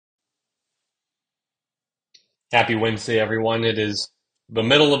Happy Wednesday, everyone. It is the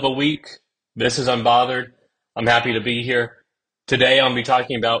middle of a week. This is Unbothered. I'm happy to be here. Today, I'll be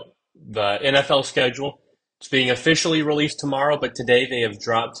talking about the NFL schedule. It's being officially released tomorrow, but today they have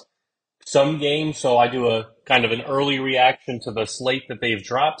dropped some games, so I do a kind of an early reaction to the slate that they've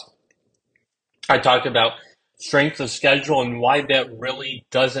dropped. I talk about strength of schedule and why that really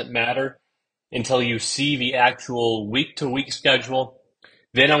doesn't matter until you see the actual week to week schedule.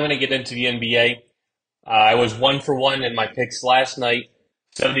 Then I'm going to get into the NBA. I was 1 for 1 in my picks last night.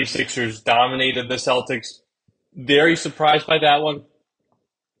 76ers dominated the Celtics. Very surprised by that one.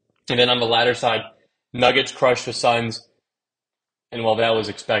 And then on the latter side, Nuggets crushed the Suns. And well, that was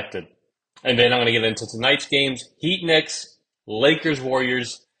expected. And then I'm going to get into tonight's games. Heat Knicks, Lakers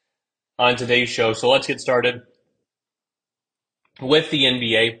Warriors on today's show. So let's get started with the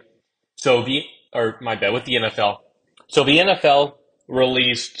NBA. With the NFL. So the NFL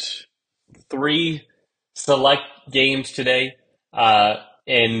released three select games today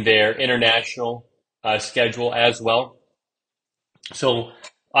in their international schedule as well. So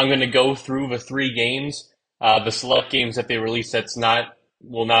I'm going to go through the three games, the select games that they released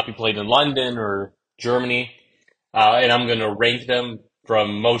will not be played in London or Germany, and I'm going to rank them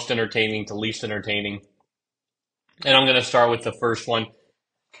from most entertaining to least entertaining. And I'm going to start with the first one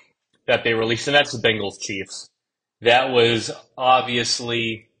that they released, and that's the Bengals Chiefs. That was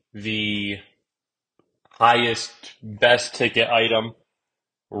obviously the highest, best ticket item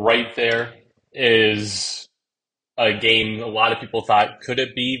right there. Is a game a lot of people thought, could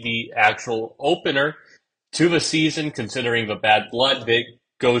it be the actual opener to the season, considering the bad blood that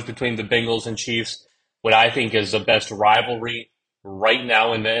goes between the Bengals and Chiefs, what I think is the best rivalry right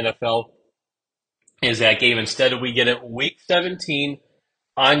now in the NFL is that game. Instead, we get it week 17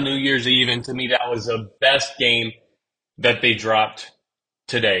 on New Year's Eve, and to me, that was the best game that they dropped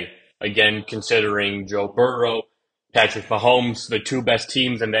today. Again, considering Joe Burrow, Patrick Mahomes, the two best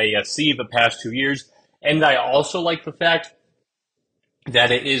teams in the AFC the past 2 years. And I also like the fact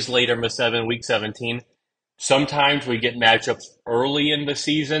that it is later in week 17. Sometimes we get matchups early in the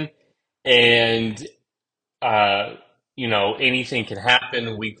season, and, anything can happen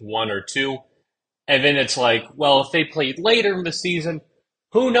in week 1 or 2. And then it's like, well, if they played later in the season,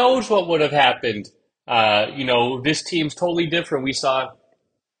 who knows what would have happened? This team's totally different. We saw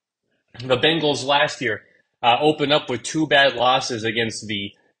the Bengals last year open up with two bad losses against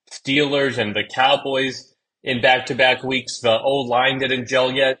the Steelers and the Cowboys in back-to-back weeks. The O-line didn't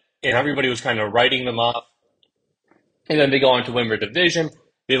gel yet, and everybody was kind of writing them off. And then they go on to win their division.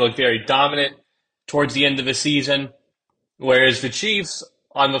 They look very dominant towards the end of the season. Whereas the Chiefs,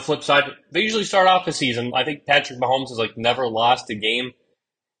 on the flip side, they usually start off the season. I think Patrick Mahomes has never lost a game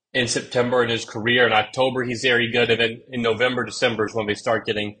in September in his career. In October, he's very good. And then in November, December is when they start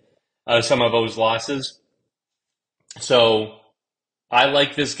getting some of those losses. So I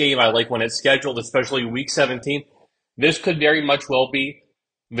like this game. I like when it's scheduled, especially week 17. This could very much well be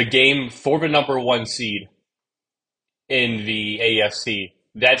the game for the number one seed in the AFC.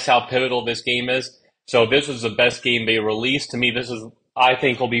 That's how pivotal this game is. So this was the best game they released. To me, I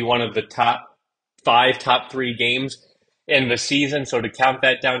think, will be one of the top 5, top 3 games in the season. So to count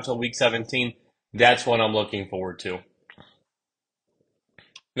that down to week 17, that's what I'm looking forward to.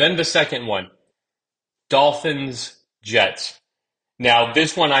 Then the second one, Dolphins, Jets. Now,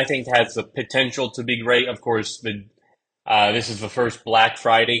 this one I think has the potential to be great. Of course, this is the first Black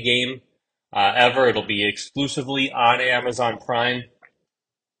Friday game ever. It'll be exclusively on Amazon Prime.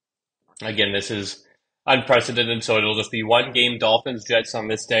 Again, this is unprecedented, so it'll just be one game, Dolphins, Jets on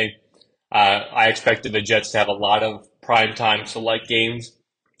this day. I expected the Jets to have a lot of primetime select games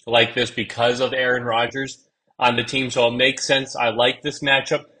like this because of Aaron Rodgers on the team, so it makes sense. I like this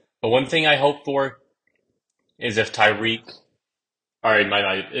matchup. But one thing I hope for is if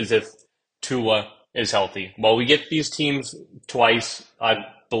Tua is healthy. Well, we get these teams twice. I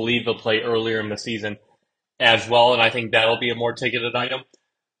believe they'll play earlier in the season as well, and I think that'll be a more ticketed item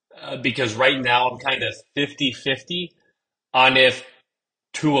because right now I'm kind of 50-50 on if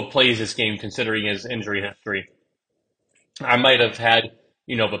Tua plays this game considering his injury history. I might have had,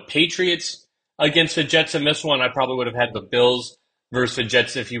 the Patriots against the Jets in this one. I probably would have had the Bills versus the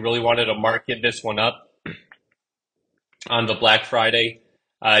Jets if you really wanted to market this one up on the Black Friday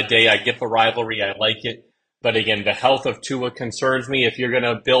day. I get the rivalry. I like it. But again, the health of Tua concerns me. If you're going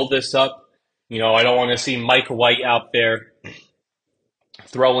to build this up, I don't want to see Mike White out there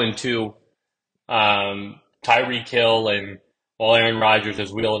throwing to Tyreek Hill and while Aaron Rodgers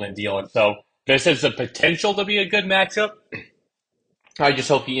is wheeling and dealing. So this has the potential to be a good matchup. I just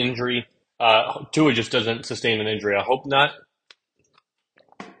hope Tua just doesn't sustain an injury. I hope not.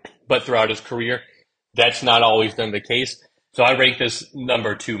 But throughout his career, That's not always been the case. So I rank this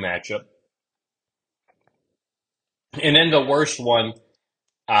number two matchup. And then the worst one,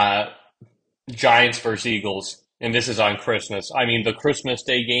 uh, Giants versus Eagles, and this is on Christmas. I mean, the Christmas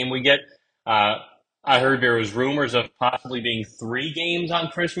Day game we get. Uh, I heard there was rumors of possibly being three games on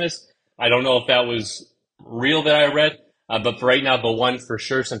Christmas. I don't know if that was real that I read, but for right now, the one for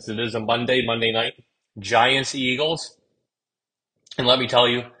sure, since it is a Monday night, Giants Eagles. And let me tell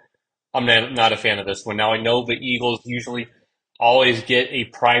you, I'm not a fan of this one. Now I know the Eagles usually always get a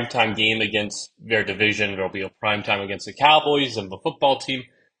primetime game against their division. There'll be a primetime against the Cowboys and the football team.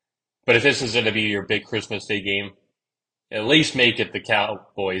 But if this is going to be your big Christmas Day game, at least make it the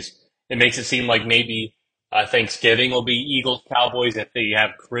Cowboys. It makes it seem like maybe Thanksgiving will be Eagles Cowboys if they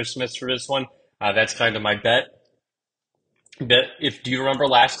have Christmas for this one. That's kind of my bet. But if do you remember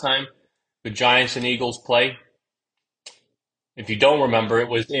last time the Giants and Eagles play? If you don't remember, it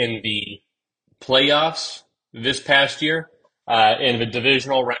was in the playoffs this past year in the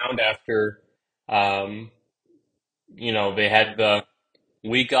divisional round after um, they had the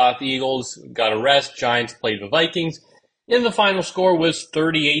week off. Eagles got a rest. Giants played the Vikings. And the final score was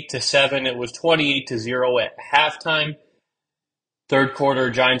 38-7. It was 28-0 at halftime. Third quarter,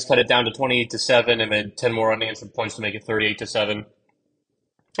 Giants cut it down to 28-7, and then 10 more unanswered points to make it 38-7.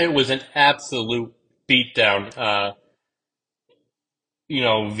 It was an absolute beatdown.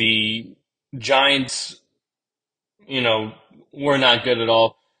 The Giants, were not good at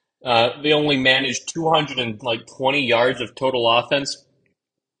all. They only managed 220 yards of total offense,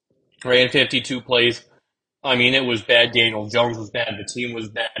 ran 52 plays. I mean, it was bad. Daniel Jones was bad. The team was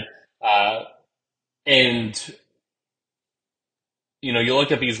bad. Uh, and, you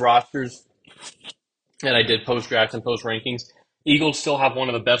look at these rosters, and I did post drafts and post rankings. Eagles still have one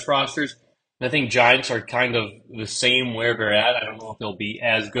of the best rosters. And I think Giants are kind of the same where they're at. I don't know if they'll be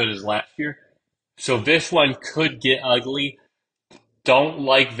as good as last year. So this one could get ugly. Don't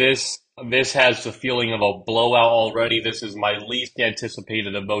like this. This has the feeling of a blowout already. This is my least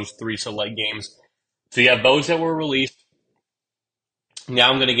anticipated of those three select games. So you have those that were released. Now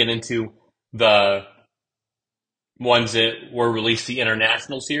I'm going to get into the ones that were released, the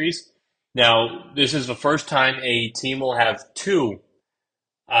international series. Now, this is the first time a team will have two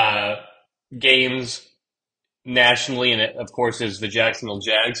uh, games nationally, and it, of course, is the Jacksonville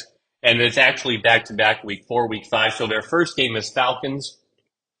Jags. And it's actually back to back week 4, week 5. So their first game is Falcons.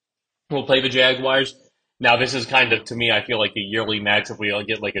 We'll play the Jaguars. Now, this is kind of, to me, I feel like a yearly matchup. We'll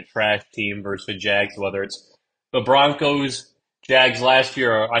get like a trash team versus the Jags, whether it's the Broncos, Jags last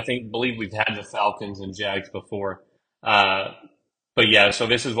year, or believe we've had the Falcons and Jags before. Uh, but yeah, so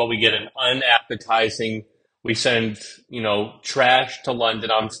this is what we get, an unappetizing. We send, trash to London.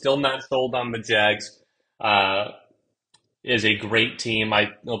 I'm still not sold on the Jags. Uh, is a great team.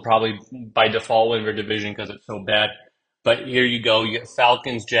 They'll probably by default win their division because it's so bad. But here you go. You get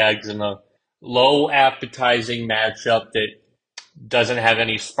Falcons, Jags in a low appetizing matchup that doesn't have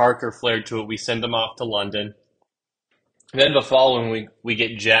any spark or flair to it. We send them off to London. Then the following week, we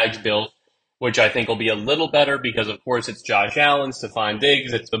get Jags Bills, which I think will be a little better because, of course, it's Josh Allen, Stephon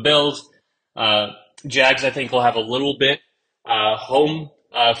Diggs, it's the Bills. Uh, Jags, I think, will have a little bit home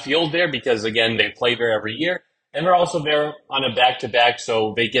field there because, again, they play there every year. And they're also there on a back-to-back,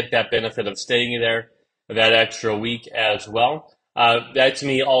 so they get that benefit of staying there that extra week as well. That, to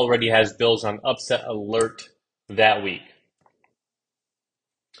me, already has Bills on upset alert that week.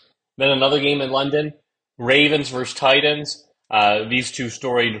 Then another game in London, Ravens versus Titans. These two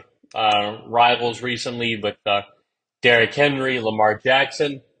storied rivals recently with Derrick Henry, Lamar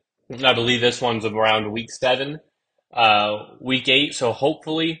Jackson. I believe this one's around week 7, week 8. So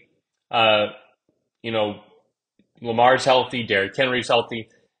hopefully, you know, Lamar's healthy, Derrick Henry's healthy,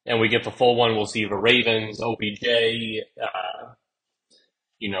 and we get the full one. We'll see the Ravens, OBJ,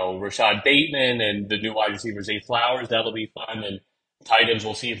 Rashad Bateman, and the new wide receiver Zay Flowers. That'll be fun. And Titans,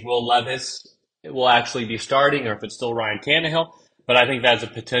 we'll see if Will Levis will actually be starting or if it's still Ryan Tannehill. But I think that's a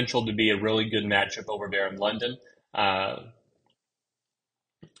potential to be a really good matchup over there in London.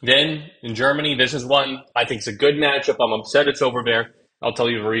 Then in Germany, this is one I think is a good matchup. I'm upset it's over there. I'll tell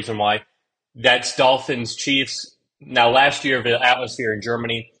you the reason why. That's Dolphins Chiefs. Now, last year, the atmosphere in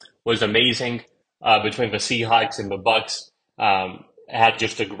Germany was amazing between the Seahawks and the Bucks. Had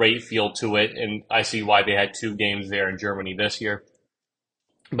just a great feel to it, and I see why they had 2 games there in Germany this year.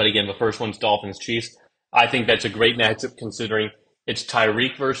 But again, the first one's Dolphins Chiefs. I think that's a great matchup considering it's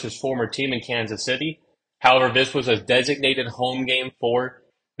Tyreek versus former team in Kansas City. However, this was a designated home game for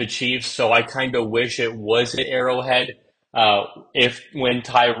the Chiefs, so I kind of wish it was at Arrowhead. If when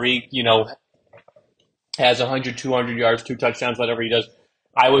Tyreek, has 100, 200 yards, 2 touchdowns, whatever he does,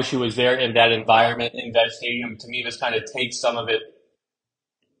 I wish he was there in that environment, in that stadium. To me, this kind of takes some of it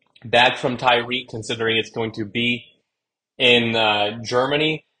back from Tyreek, considering it's going to be in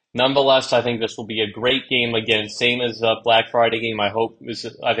Germany. Nonetheless, I think this will be a great game again, same as the Black Friday game. I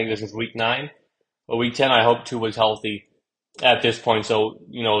think this is week 9. But week 10, I hope Tua was healthy at this point, so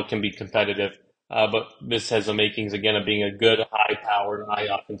it can be competitive. But this has the makings again of being a good, high-powered, high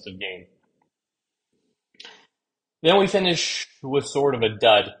offensive game. Then we finish with sort of a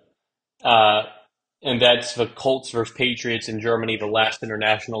dud, uh, and that's the Colts versus Patriots in Germany, the last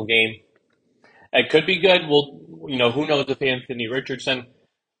international game. It could be good. Well, who knows if Anthony Richardson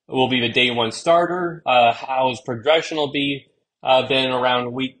will be the day one starter? How his progression will be then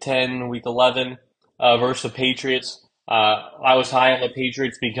around week 10, week 11 versus the Patriots. I was high on the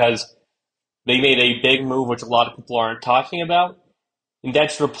Patriots because they made a big move, which a lot of people aren't talking about, and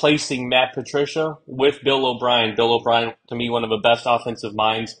that's replacing Matt Patricia with Bill O'Brien. Bill O'Brien, to me, one of the best offensive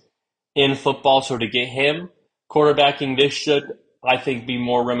minds in football. So to get him quarterbacking this should, I think, be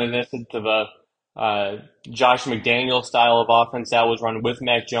more reminiscent of a Josh McDaniel style of offense that was run with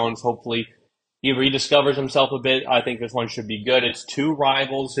Mac Jones. Hopefully, he rediscovers himself a bit. I think this one should be good. It's two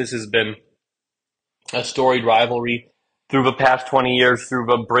rivals. This has been a storied rivalry through the past 20 years, through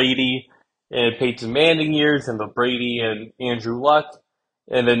the Brady and Peyton Manning years and the Brady and Andrew Luck.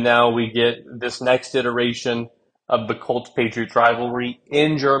 And then now we get this next iteration of the Colts-Patriots rivalry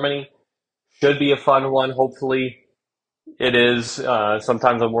in Germany. Should be a fun one. Hopefully it is.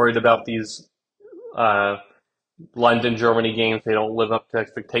 Sometimes I'm worried about these uh, London, Germany games. They don't live up to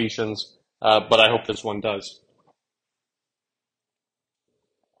expectations, but I hope this one does.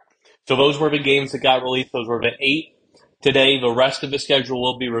 So those were the games that got released. Those were the 8 today. The rest of the schedule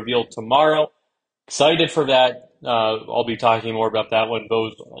will be revealed tomorrow. Excited for that. I'll be talking more about that when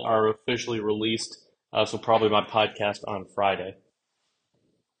those are officially released. So probably my podcast on Friday.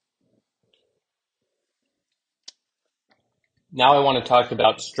 Now I want to talk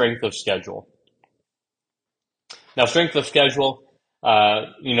about strength of schedule. Now, strength of schedule,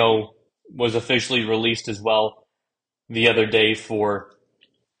 was officially released as well the other day for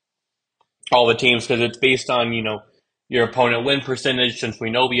all the teams because it's based on, your opponent win percentage since we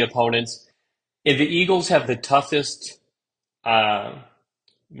know the opponents. If the Eagles have the toughest, uh,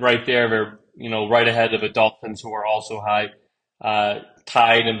 right there, they're, right ahead of the Dolphins who are also high,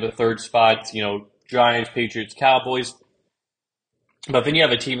 tied in the third spot, Giants, Patriots, Cowboys. But then you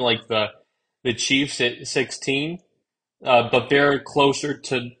have a team like the Chiefs at 16, but they're closer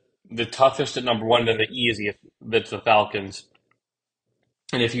to the toughest at number one than the easiest. That's the Falcons.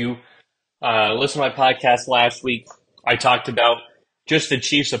 And if you listen to my podcast last week, I talked about just the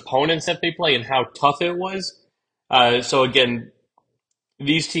Chiefs' opponents that they play and how tough it was. So again,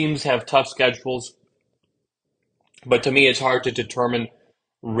 these teams have tough schedules, but to me, it's hard to determine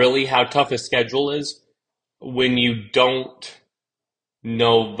really how tough a schedule is when you don't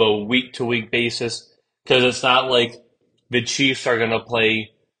know the week to week basis because it's not like the Chiefs are going to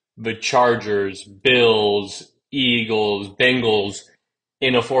play the Chargers, Bills, Eagles, Bengals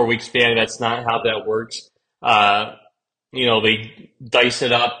in a 4 week span. That's not how that works. They dice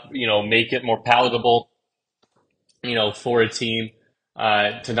it up, make it more palatable, for a team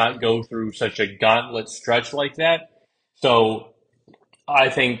to not go through such a gauntlet stretch like that. So I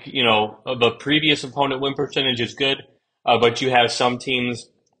think, the previous opponent win percentage is good, but you have some teams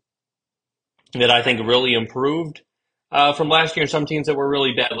that I think really improved from last year, and some teams that were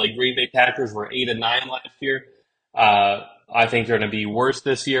really bad, like Green Bay Packers were 8-9 last year. I think they're going to be worse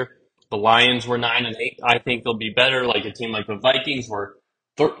this year. The Lions were 9-8. I think they'll be better. Like a team like the Vikings were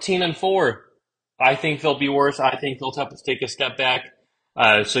 13-4. I think they'll be worse. I think they'll have to take a step back.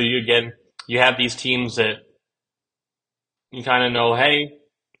 So you have these teams that you kind of know, hey,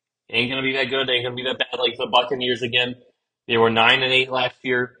 ain't gonna be that good, ain't gonna be that bad. Like the Buccaneers again, they were 9-8 last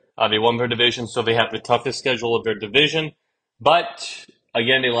year. They won their division, so they have the toughest schedule of their division. But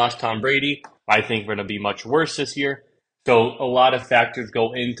again, they lost Tom Brady. I think they're gonna be much worse this year. So a lot of factors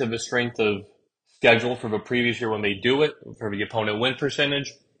go into the strength of schedule for the previous year when they do it for the opponent win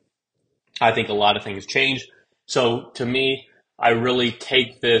percentage. I think a lot of things change. So to me, I really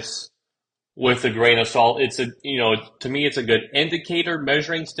take this with a grain of salt. To me, it's a good indicator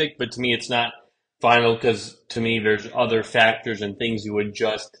measuring stick, but to me, it's not final because to me, there's other factors and things you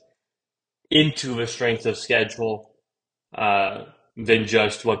adjust into the strength of schedule than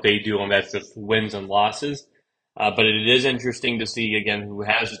just what they do, and that's just wins and losses. But it is interesting to see again who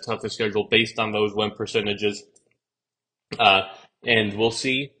has the toughest schedule based on those win percentages. Uh, and we'll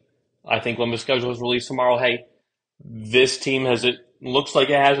see. I think when the schedule is released tomorrow, hey, this team looks like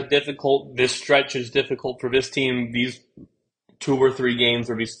it has a difficult, this stretch is difficult for this team. These two or three games,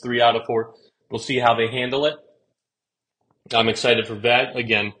 or at least 3 out of 4. We'll see how they handle it. I'm excited for that.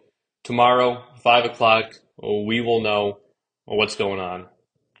 Again, tomorrow, 5 o'clock, we will know what's going on.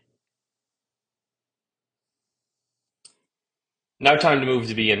 Now, time to move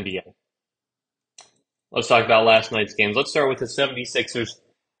to the NBA. Let's talk about last night's games. Let's start with the 76ers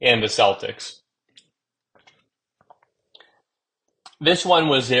and the Celtics. This one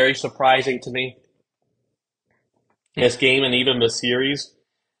was very surprising to me, this game and even the series,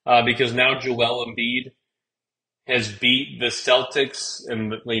 because now Joel Embiid has beat the Celtics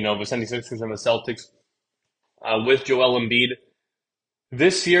and the 76ers and the Celtics with Joel Embiid.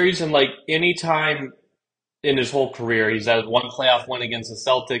 This series and like any time in his whole career, he's had one playoff win against the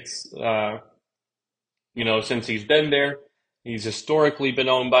Celtics. Since he's been there, he's historically been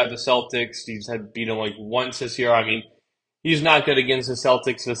owned by the Celtics. He's had beaten like once this year. I mean, he's not good against the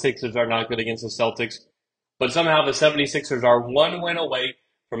Celtics. The Sixers are not good against the Celtics. But somehow the 76ers are one win away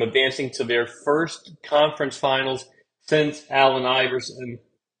from advancing to their first conference finals since Allen Iverson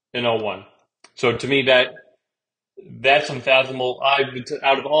in 01. So to me, that's unfathomable.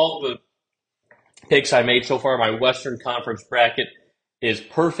 Out of all the picks I made so far, my Western Conference bracket is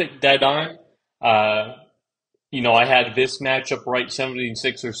perfect, dead on. I had this matchup right,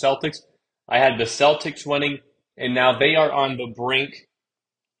 76ers Celtics. I had the Celtics winning, and now they are on the brink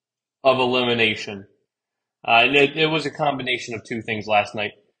of elimination. And it was a combination of two things last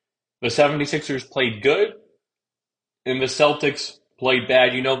night. The 76ers played good, and the Celtics played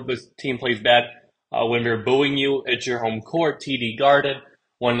bad. The team plays bad when they're booing you at your home court, TD Garden,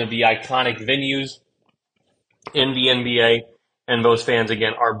 one of the iconic venues in the NBA, and those fans,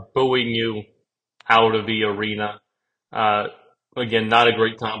 again, are booing you out of the arena. Again, not a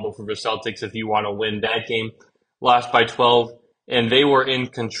great combo for the Celtics if you want to win that game. Lost by 12, and they were in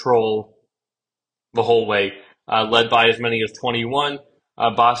control the whole way, led by as many as 21.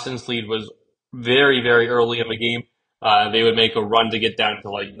 Boston's lead was very, very early in the game. They would make a run to get down to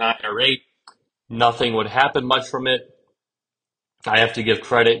like 9 or 8. Nothing would happen much from it. I have to give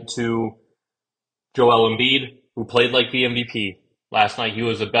credit to Joel Embiid, who played like the MVP last night. He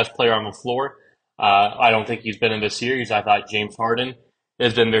was the best player on the floor. I don't think he's been in this series. I thought James Harden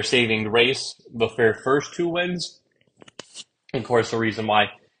has been their saving grace the first 2 wins. Of course, the reason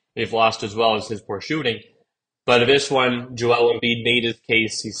why they've lost as well is his poor shooting. But this one, Joel Embiid made his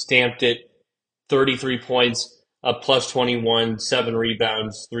case. He stamped it. 33 points, plus 21, 7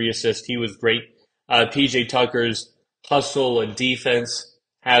 rebounds, 3 assists. He was great. PJ Tucker's hustle and defense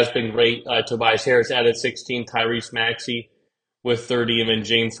has been great. Tobias Harris added 16, Tyrese Maxey with 30, and then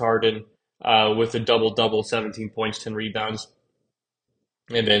James Harden with a double-double, 17 points, 10 rebounds.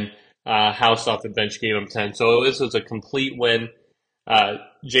 And then House off the bench gave him 10. So this was a complete win.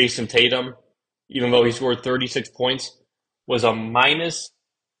 Jason Tatum, even though he scored 36 points, was a minus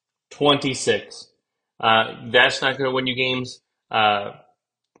 26. That's not going to win you games.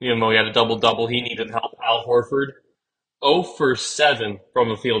 Even though he had a double-double, he needed help. Al Horford, 0 for 7 from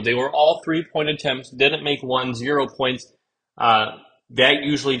the field. They were all 3-point attempts, didn't make 0 points. That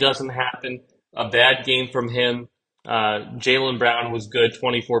usually doesn't happen. A bad game from him. Jaylen Brown was good,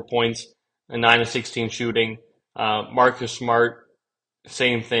 24 points, and 9 of 16 shooting. Marcus Smart,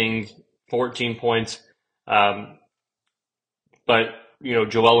 same thing, 14 points. But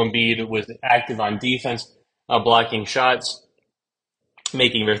Joel Embiid was active on defense, blocking shots,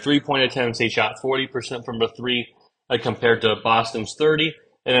 making their 3-point attempts. They shot 40% from the 3 compared to Boston's 30.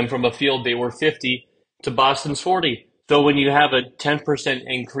 And then from the field, they were 50 to Boston's 40. So when you have a 10%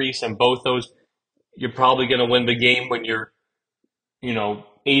 increase in both those, you're probably going to win the game when you're,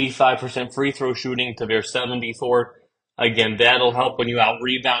 85% free throw shooting to their 74. Again, that'll help when you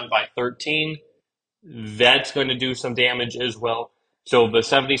out-rebound by 13. That's going to do some damage as well. So the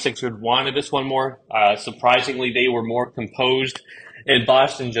 76ers wanted this one more. Surprisingly, they were more composed, and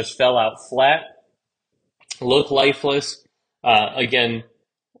Boston just fell out flat. Looked lifeless. Again,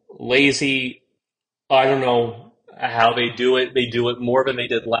 lazy. I don't know how they do it. They do it more than they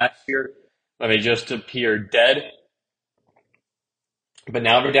did last year. They just appear dead. But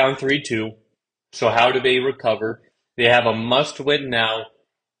now they're down 3-2. So how do they recover? They have a must-win now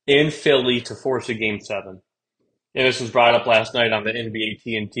in Philly to force a Game 7. And this was brought up last night on the NBA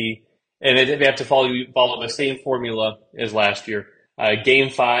TNT. And they have to follow the same formula as last year.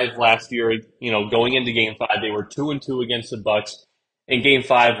 Game 5 last year, going into Game 5, they were 2-2 against the Bucks. And Game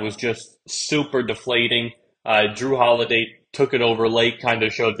 5 was just super deflating. Drew Holiday took it over late, kind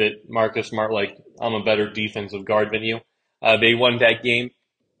of showed that Marcus Smart, I'm a better defensive guard than you. They won that game.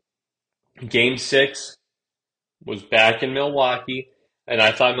 Game 6 was back in Milwaukee, and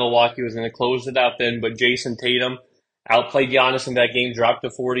I thought Milwaukee was going to close it out then, but Jason Tatum outplayed Giannis in that game, dropped a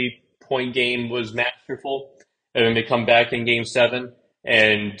 40-point game, was masterful. And then they come back in game seven,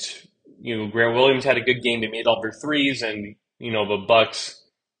 and Grant Williams had a good game. They made all their threes, and the Bucks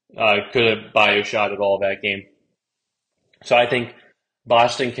couldn't buy a shot at all that game. So I think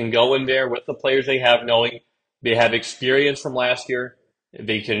Boston can go in there with the players they have, knowing they have experience from last year.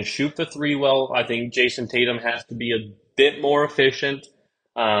 They can shoot the three well. I think Jason Tatum has to be a bit more efficient,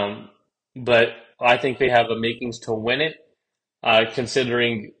 um, but I think they have the makings to win it,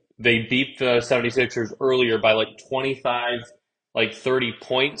 considering they beat the 76ers earlier by like 25, like 30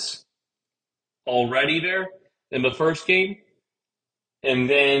 points already there in the first game. And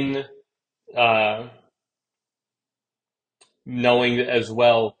then uh, knowing as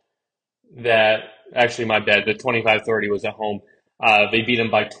well that, actually, my bad, the 25-30 was at home. They beat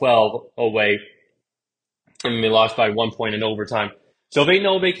them by 12 away, and they lost by 1 point in overtime. So they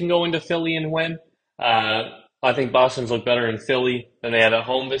know they can go into Philly and win. Uh, I think Boston's looked better in Philly than they had at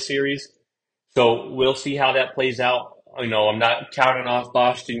home this series. So we'll see how that plays out. I'm not counting off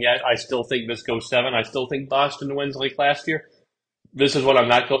Boston yet. I still think this goes seven. I still think Boston wins like last year. This is what I'm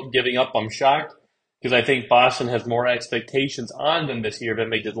not giving up. I'm shocked because I think Boston has more expectations on them this year than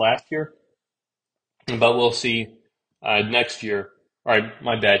they did last year. But we'll see next year. All right,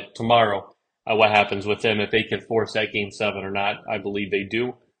 my bad. Tomorrow, what happens with them if they can force that game seven or not? I believe they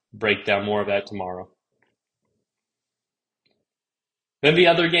do. Break down more of that tomorrow. Then the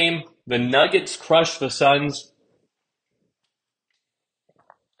other game, the Nuggets crushed the Suns.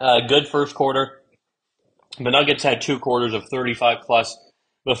 Good first quarter. The Nuggets had 2 quarters of 35 plus.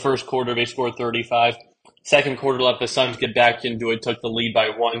 The first quarter, they scored 35. Second quarter, let the Suns get back into it, took the lead by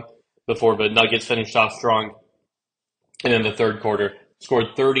one before the Nuggets finished off strong. And then the third quarter,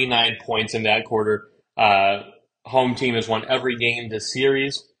 scored 39 points in that quarter. Home team has won every game this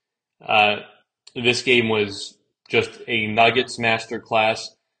series. Uh, this game was just a Nuggets masterclass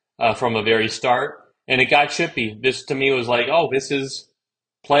from a very start. And it got chippy. This to me was like, oh, this is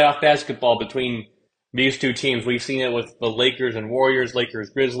playoff basketball between these two teams. We've seen it with the Lakers and Warriors, Lakers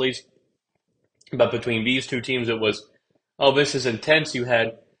Grizzlies. But between these two teams, it was, oh, this is intense. You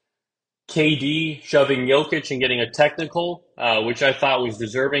had KD shoving Jokic and getting a technical, which I thought was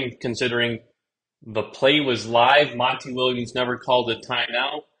deserving considering the play was live. Monty Williams never called a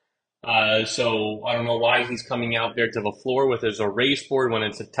timeout. So I don't know why he's coming out there to the floor with his erase board when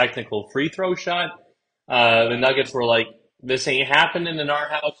it's a technical free throw shot. The Nuggets were like, this ain't happening in our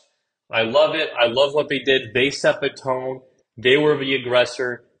house. I love it. I love what they did. They set the tone. They were the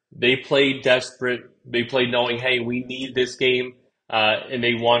aggressor. They played desperate. They played knowing, hey, we need this game, and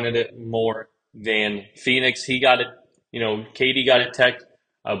they wanted it more than Phoenix. He got it. KD got a tech.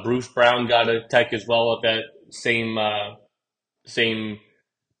 Bruce Brown got a tech as well at that same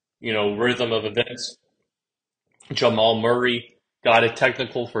rhythm of events. Jamal Murray got a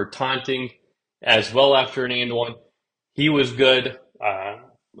technical for taunting as well after an and one. He was good.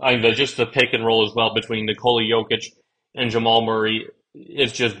 Just the pick and roll as well between Nikola Jokic and Jamal Murray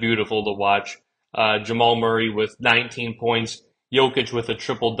is just beautiful to watch. Jamal Murray with 19 points, Jokic with a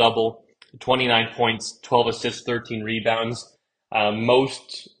triple double, 29 points, 12 assists, 13 rebounds.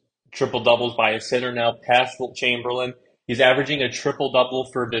 Most triple doubles by a center now, past Wilt Chamberlain. He's averaging a triple double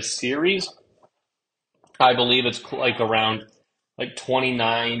for this series. I believe it's like around like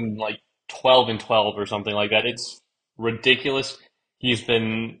 29, like 12 and 12 or something like that. It's ridiculous. He's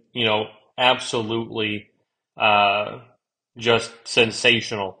been, absolutely just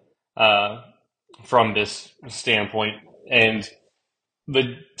sensational from this standpoint. And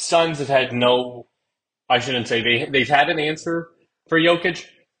the Suns have had no, I shouldn't say they've had an answer for Jokic,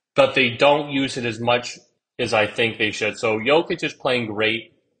 but they don't use it as much as I think they should. So Jokic is playing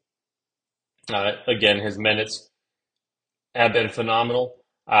great. Again, his minutes have been phenomenal.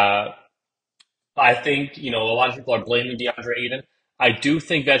 I think, a lot of people are blaming DeAndre Ayton. I do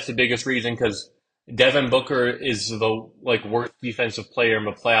think that's the biggest reason because Devin Booker is the worst defensive player in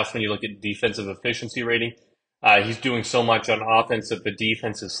the playoffs when you look at defensive efficiency rating. He's doing so much on offense that the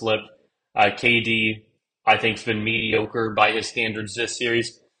defense has slipped. KD, I think, has been mediocre by his standards this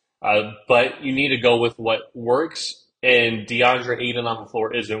series. But you need to go with what works, and DeAndre Ayton on the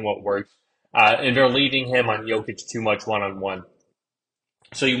floor isn't what works. And they're leaving him on Jokic too much one-on-one.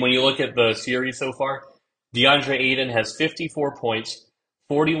 So when you look at the series so far, DeAndre Ayton has 54 points,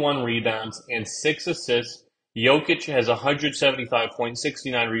 41 rebounds, and 6 assists. Jokic has 175 points,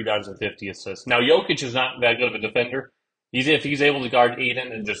 69 rebounds, and 50 assists. Now, Jokic is not that good of a defender. If he's able to guard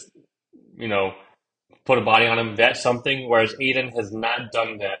Ayton and just, put a body on him, that's something, whereas Ayton has not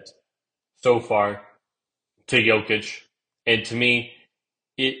done that so far to Jokic. And to me,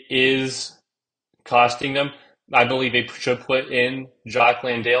 it is costing them. I believe they should put in Jock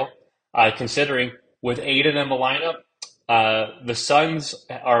Landale, considering with Aiden in the lineup, the Suns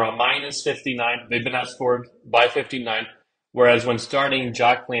are a minus 59. They've been outscored by 59, whereas when starting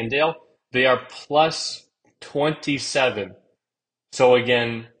Jock Landale, they are plus 27. So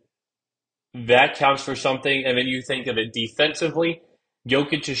again, that counts for something. And then you think of it defensively.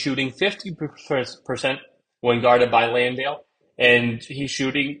 Jokic is shooting 50% when guarded by Landale, and he's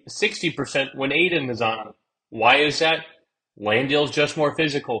shooting 60% when Aiden is on him. Why is that? Landale's just more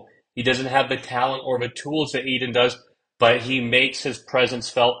physical. He doesn't have the talent or the tools that Aiden does, but he makes his presence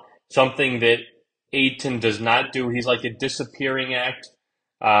felt, something that Aiden does not do. He's like a disappearing act.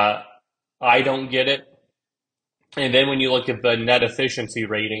 Uh, I don't get it. And then when you look at the net efficiency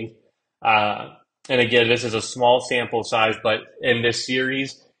rating, and again, this is a small sample size, but in this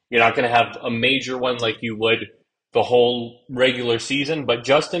series, you're not going to have a major one like you would the whole regular season. But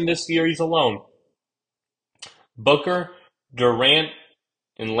just in this series alone, Booker, Durant,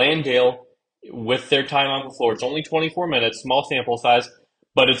 and Landale, with their time on the floor, it's only 24 minutes, small sample size,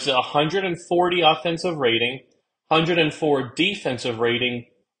 but it's a 140 offensive rating, 104 defensive rating,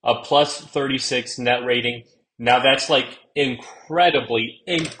 a plus 36 net rating. Now that's like incredibly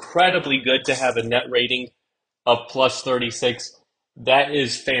good to have a net rating of plus 36. That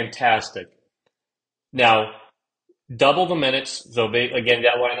is fantastic. Now, double the minutes. So they, again,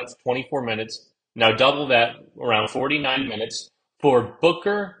 that lineup's 24 minutes. Now double that, around 49 minutes for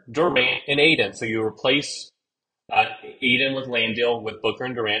Booker, Durant, and Aiden. So you replace uh, Aiden with Landale with Booker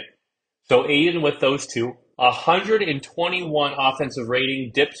and Durant. So Aiden with those two, 121 offensive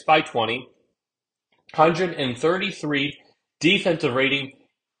rating, dips by 20. 133 defensive rating,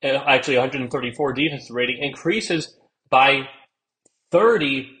 actually 134 defensive rating, increases by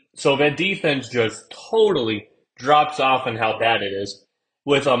 30. So that defense just totally drops off in how bad it is,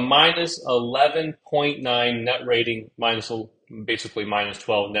 with a minus 11.9 net rating, basically minus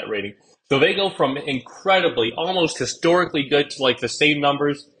 12 net rating. So they go from incredibly, almost historically good to like the same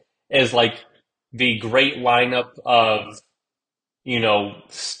numbers as like the great lineup of,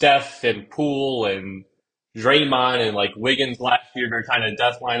 Steph and Poole and Draymond and like Wiggins last year, their kind of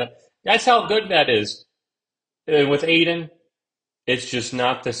death lineup. That's how good that is. And with Aiden, it's just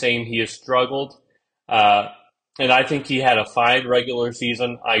not the same. He has struggled. Uh, and I think he had a fine regular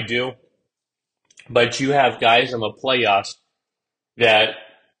season. I do. But you have guys in the playoffs that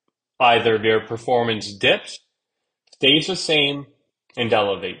either their performance dips, stays the same, and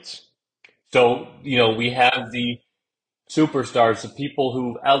elevates. So, we have the superstars, the people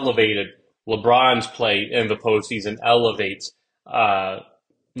who elevated. LeBron's play in the postseason elevates.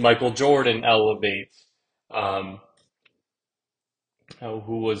 Michael Jordan elevates. Um,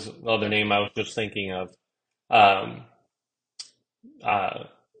 who was the other name I was just thinking of? Um, uh,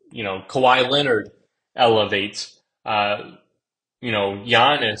 Kawhi Leonard elevates. Giannis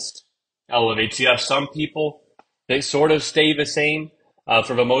elevates. You have some people that sort of stay the same.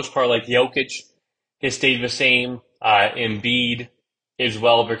 For the most part, like Jokic has stayed the same. Embiid as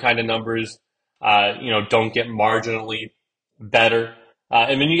well, their kind of numbers, don't get marginally better.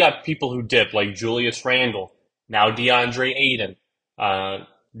 And then you got people who dip, like Julius Randle, now DeAndre Ayton,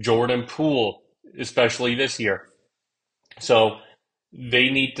 Jordan Poole, especially this year. So they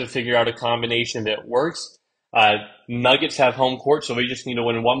need to figure out a combination that works. Nuggets have home court, so they just need to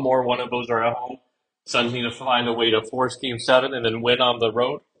win one more. One of those are at home. Suns need to find a way to force Game 7 and then win on the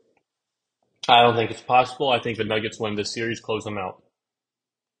road. I don't think it's possible. I think the Nuggets win this series, close them out.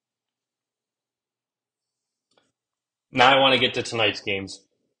 Now I want to get to tonight's games.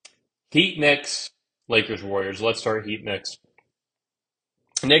 Heat Knicks, Lakers Warriors. Let's start Heat Knicks.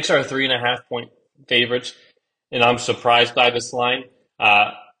 Knicks are 3.5 point favorites, and I'm surprised by this line.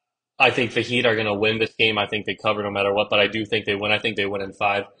 I think the Heat are going to win this game. I think they cover no matter what, but I do think they win. I think they win in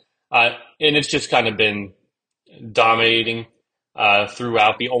five. And it's just kind of been dominating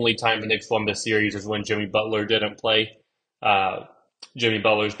throughout. The only time the Knicks won this series is when Jimmy Butler didn't play. Uh, Jimmy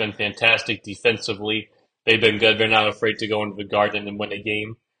Butler's been fantastic defensively. They've been good. They're not afraid to go into the Garden and win a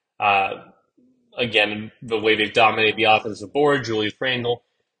game. Uh, Again, the way they've dominated the offensive board, Julius Randle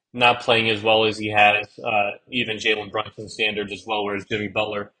not playing as well as he has, even Jalen Brunson standards as well, whereas Jimmy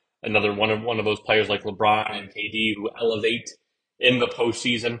Butler, another one of those players like LeBron and KD who elevate in the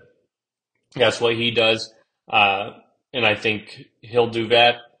postseason. That's what he does. And I think he'll do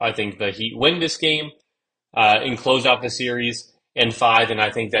that. I think the Heat win this game and close out the series in five, and I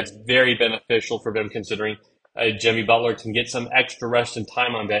think that's very beneficial for them considering Jimmy Butler can get some extra rest and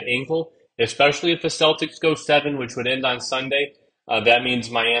time on that ankle, especially if the Celtics go seven, which would end on Sunday. That means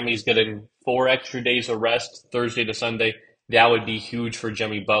Miami's getting 4 extra days of rest, Thursday to Sunday. That would be huge for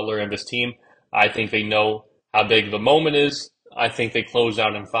Jimmy Butler and this team. I think they know how big the moment is. I think they close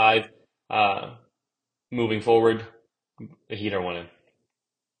out in five. Uh, moving forward, the Heat are winning.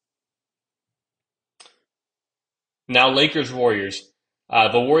 Now, Lakers Warriors.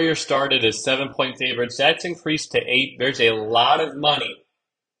 The Warriors started as 7 point favorites. That's increased to eight. There's a lot of money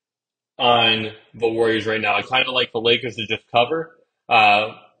on the Warriors right now. I kind of like the Lakers to just cover,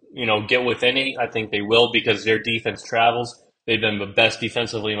 uh, get within eight. I think they will because their defense travels. They've been the best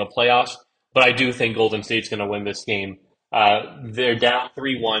defensively in the playoffs. But I do think Golden State's going to win this game. They're down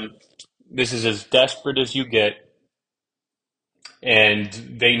 3-1. This is as desperate as you get, and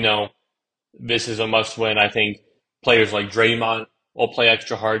they know this is a must win. I think players like Draymond will play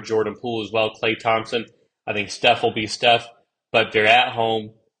extra hard, Jordan Poole as well, Klay Thompson. I think Steph will be Steph, but they're at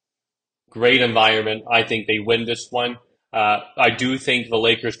home. Great environment. I think they win this one. I do think the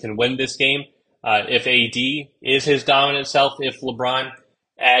Lakers can win this game if AD is his dominant self. If LeBron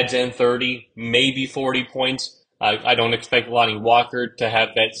adds in 30, maybe 40 points, I don't expect Lonnie Walker to have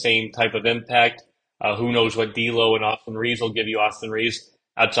that same type of impact. Who knows what D'Lo and Austin Reeves will give you? Austin Reeves,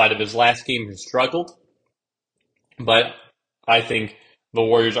 outside of his last game, has struggled, but I think the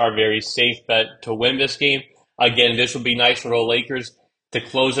Warriors are a very safe bet to win this game. Again, this would be nice for the Lakers to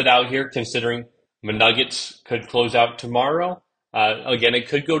close it out here, considering the Nuggets could close out tomorrow. Again, it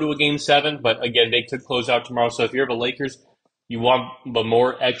could go to a game seven, but again, they could close out tomorrow. So if you're the Lakers, you want the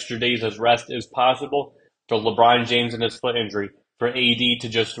more extra days as rest as possible for LeBron James and his foot injury, for AD to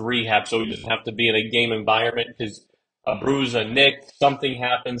just rehab so he doesn't have to be in a game environment because a bruise, a nick, something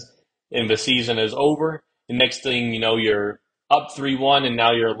happens and the season is over. The next thing you know, you're up 3-1 and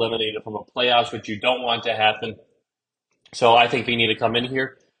now you're eliminated from the playoffs, which you don't want to happen. So I think they need to come in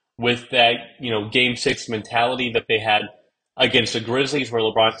here with that, game six mentality that they had against the Grizzlies, where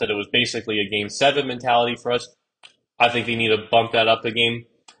LeBron said it was basically a game seven mentality for us. I think they need to bump that up a game.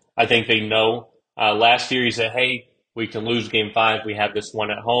 I think they know. Last year he said, hey, we can lose game five. We have this one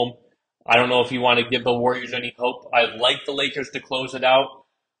at home. I don't know if you want to give the Warriors any hope. I'd like the Lakers to close it out.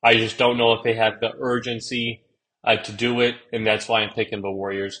 I just don't know if they have the urgency to do it, and that's why I'm picking the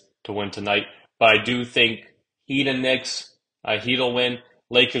Warriors to win tonight. But I do think Heat and Knicks, Heat will win.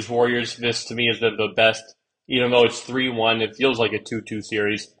 Lakers Warriors, this to me is the best. Even though it's 3-1, it feels like a 2-2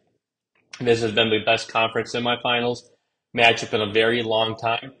 series. This has been the best conference semifinals matchup in a very long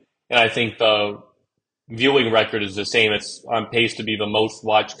time. And I think the viewing record is the same. It's on pace to be the most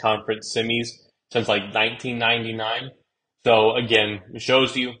watched conference semis since like 1999. So again, it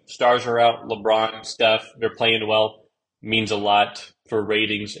shows you stars are out. LeBron, Steph, they're playing well. Means a lot for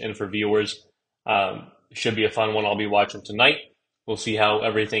ratings and for viewers. Should be a fun one I'll be watching tonight. We'll see how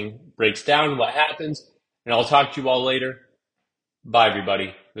everything breaks down, what happens, and I'll talk to you all later. Bye,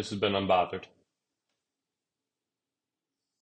 everybody. This has been Unbothered.